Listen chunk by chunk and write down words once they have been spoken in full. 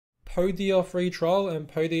Podia free trial and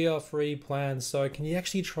Podia free plan. So can you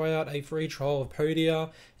actually try out a free trial of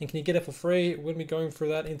Podia, and can you get it for free? We're going to be going through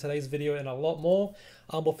that in today's video and a lot more.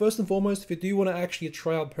 But first and foremost, if you do want to actually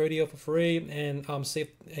try out Podia for free and see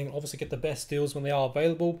and obviously get the best deals when they are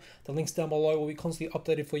available, the links down below will be constantly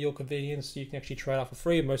updated for your convenience, so you can actually try it out for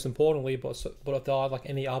free. Most importantly, but if there are like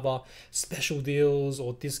any other special deals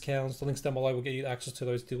or discounts, the links down below will get you access to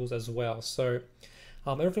those deals as well. So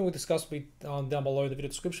everything we discussed will be down below in the video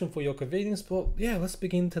description for your convenience. But yeah, let's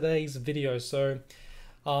begin today's video. So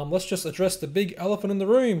let's just address the big elephant in the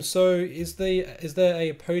room. So is there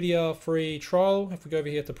a Podia free trial? If we go over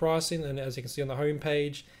here to pricing, and as you can see on the home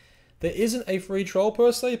page, there isn't a free trial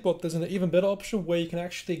per se, but there's an even better option where you can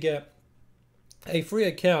actually get a free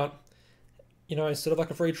account, you know, instead of like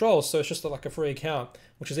a free trial. So it's just like a free account,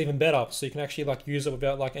 which is even better. So you can actually like use it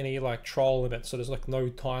without like any like trial limit. So there's like no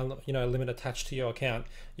time, you know, limit attached to your account.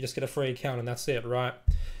 You just get a free account and that's it, right?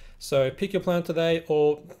 So pick your plan today,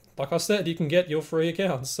 or like I said, you can get your free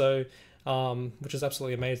account. So which is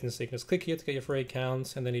absolutely amazing. So you can just click here to get your free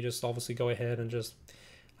account, and then you just obviously go ahead and just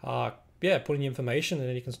yeah, put in your information, and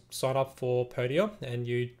then you can sign up for Podia and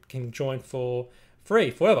you can join for free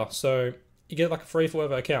forever. So you get like a free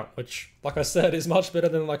forever account, which like I said is much better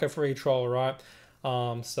than like a free trial, right?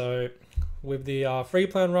 So with the free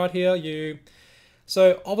plan right here,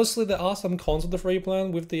 so obviously there are some cons of the free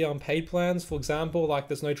plan. With the paid plans, for example, like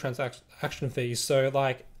there's no transaction fees. So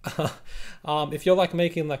like if you're like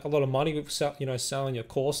making like a lot of money with selling your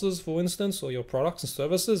courses, for instance, or your products and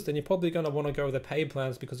services, then you're probably going to want to go with the paid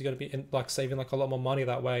plans, because you're going to be like saving like a lot more money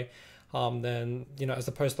that way than, you know, as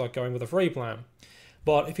opposed to like going with a free plan.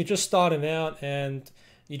 But if you're just starting out and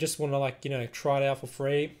you just want to like, you know, try it out for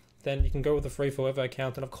free, then you can go with the free forever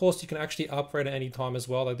account. And of course you can actually upgrade at any time as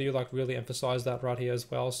well. They do like really emphasize that right here as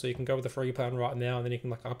well. So you can go with the free plan right now, and then you can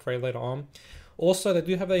like upgrade later on. Also, they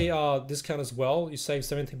do have a discount as well. You save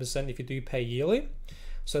 17% if you do pay yearly.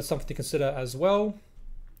 So that's something to consider as well.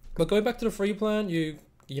 But going back to the free plan, you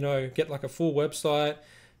know, get like a full website.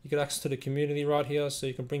 You get access to the community right here, so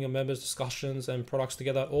you can bring your members, discussions, and products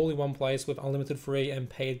together all in one place with unlimited free and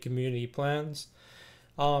paid community plans.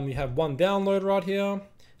 You have one download right here,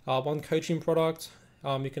 one coaching product.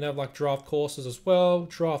 You can have like draft courses as well,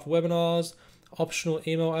 draft webinars, optional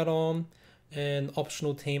email add-on, and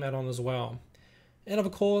optional team add-on as well. And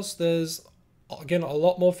of course, there's again a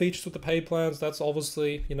lot more features with the paid plans. That's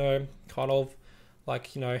obviously, you know, kind of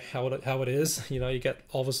like, you know, how it is. You know, you get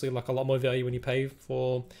obviously like a lot more value when you pay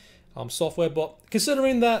for software. But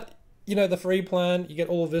considering that, you know, the free plan, you get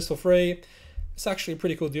all of this for free, it's actually a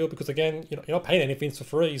pretty cool deal, because again, you know, you're not paying anything for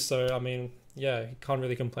free. So I mean, yeah, you can't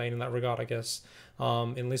really complain in that regard, I guess,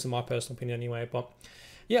 at least in my personal opinion anyway. But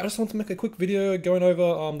yeah, I just want to make a quick video going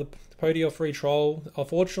over the Podia free trial.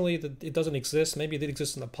 Unfortunately, it doesn't exist. Maybe it did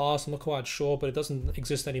exist in the past, I'm not quite sure, but it doesn't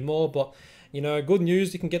exist anymore. But you know, good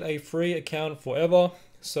news, you can get a free account forever.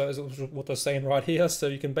 So is what they're saying right here. So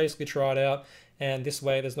you can basically try it out, and this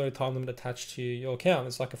way there's no time limit attached to your account.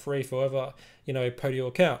 It's like a free forever, you know, Podia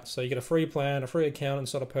account. So you get a free plan, a free account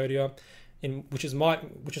inside of Podia, which is like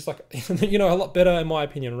you know, a lot better in my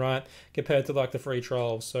opinion, right, compared to like the free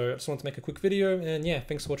trial. So I just want to make a quick video, and yeah,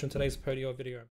 thanks for watching today's Podia video.